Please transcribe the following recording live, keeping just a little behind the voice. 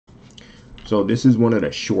So this is one of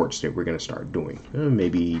the shorts that we're going to start doing,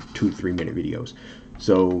 maybe 2-3 minute videos.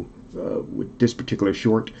 So with this particular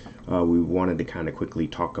short, we wanted to kind of quickly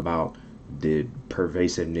talk about the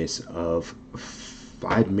pervasiveness of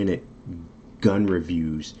 5-minute gun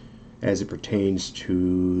reviews as it pertains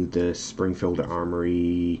to the Springfield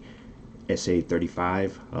Armory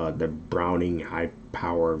SA-35, the Browning high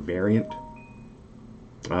power variant.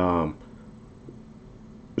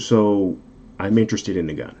 So I'm interested in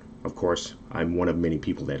the gun. Of course, I'm one of many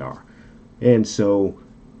people that are. And so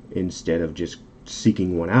instead of just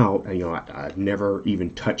seeking one out, I've never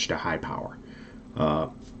even touched a high power.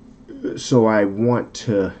 So I want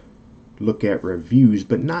to look at reviews,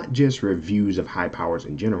 but not just reviews of high powers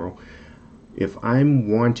in general. If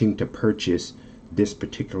I'm wanting to purchase this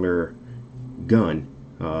particular gun,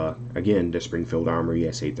 again, the Springfield Armory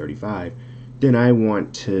SA-35, then I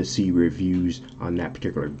want to see reviews on that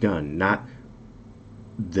particular gun, not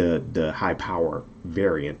the high power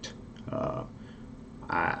variant.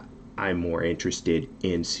 I'm more interested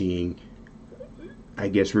in seeing, I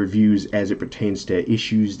guess, reviews as it pertains to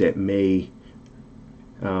issues that may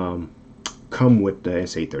come with the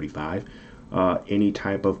SA-35, any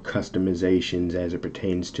type of customizations as it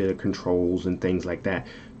pertains to controls and things like that.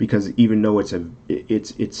 Because even though it's some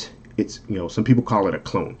people call it a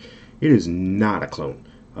clone, it is not a clone.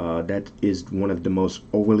 That is one of the most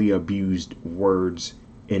overly abused words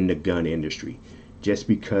in the gun industry. Just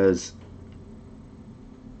because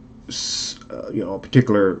a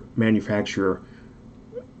particular manufacturer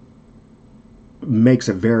makes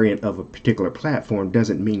a variant of a particular platform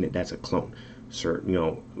doesn't mean that that's a clone. Sir,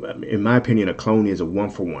 in my opinion, a clone is a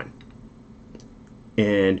 1-for-1.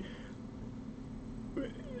 And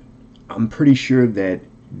I'm pretty sure that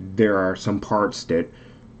there are some parts that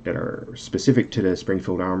are specific to the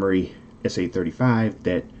Springfield Armory SA-35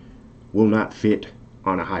 that will not fit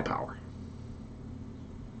on a high power.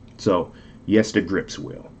 So yes, the grips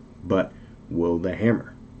will, but will the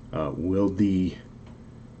hammer, will the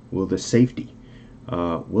safety,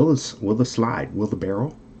 will the slide, will the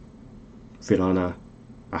barrel fit on a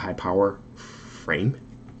high power frame?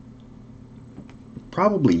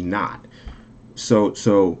 Probably not.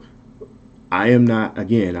 So I am not,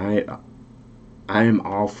 again, I am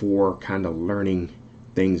all for kind of learning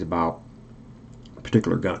things about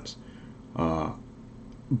particular guns,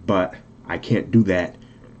 but I can't do that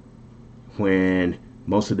when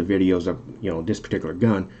most of the videos of this particular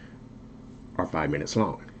gun are 5 minutes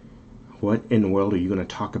long. What in the world are you going to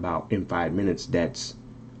talk about in 5 minutes that's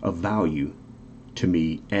of value to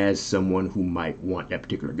me as someone who might want that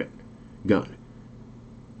particular gun?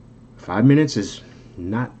 5 minutes is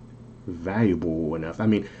not valuable enough. I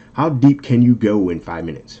mean, how deep can you go in 5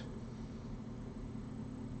 minutes?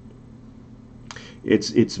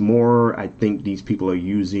 It's more, I think these people are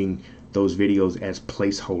using those videos as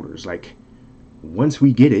placeholders. Like, once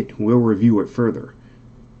we get it, we'll review it further.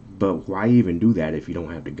 But why even do that if you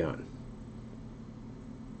don't have the gun?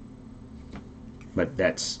 But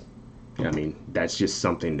that's just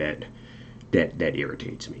something that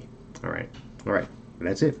irritates me. All right.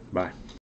 That's it. Bye.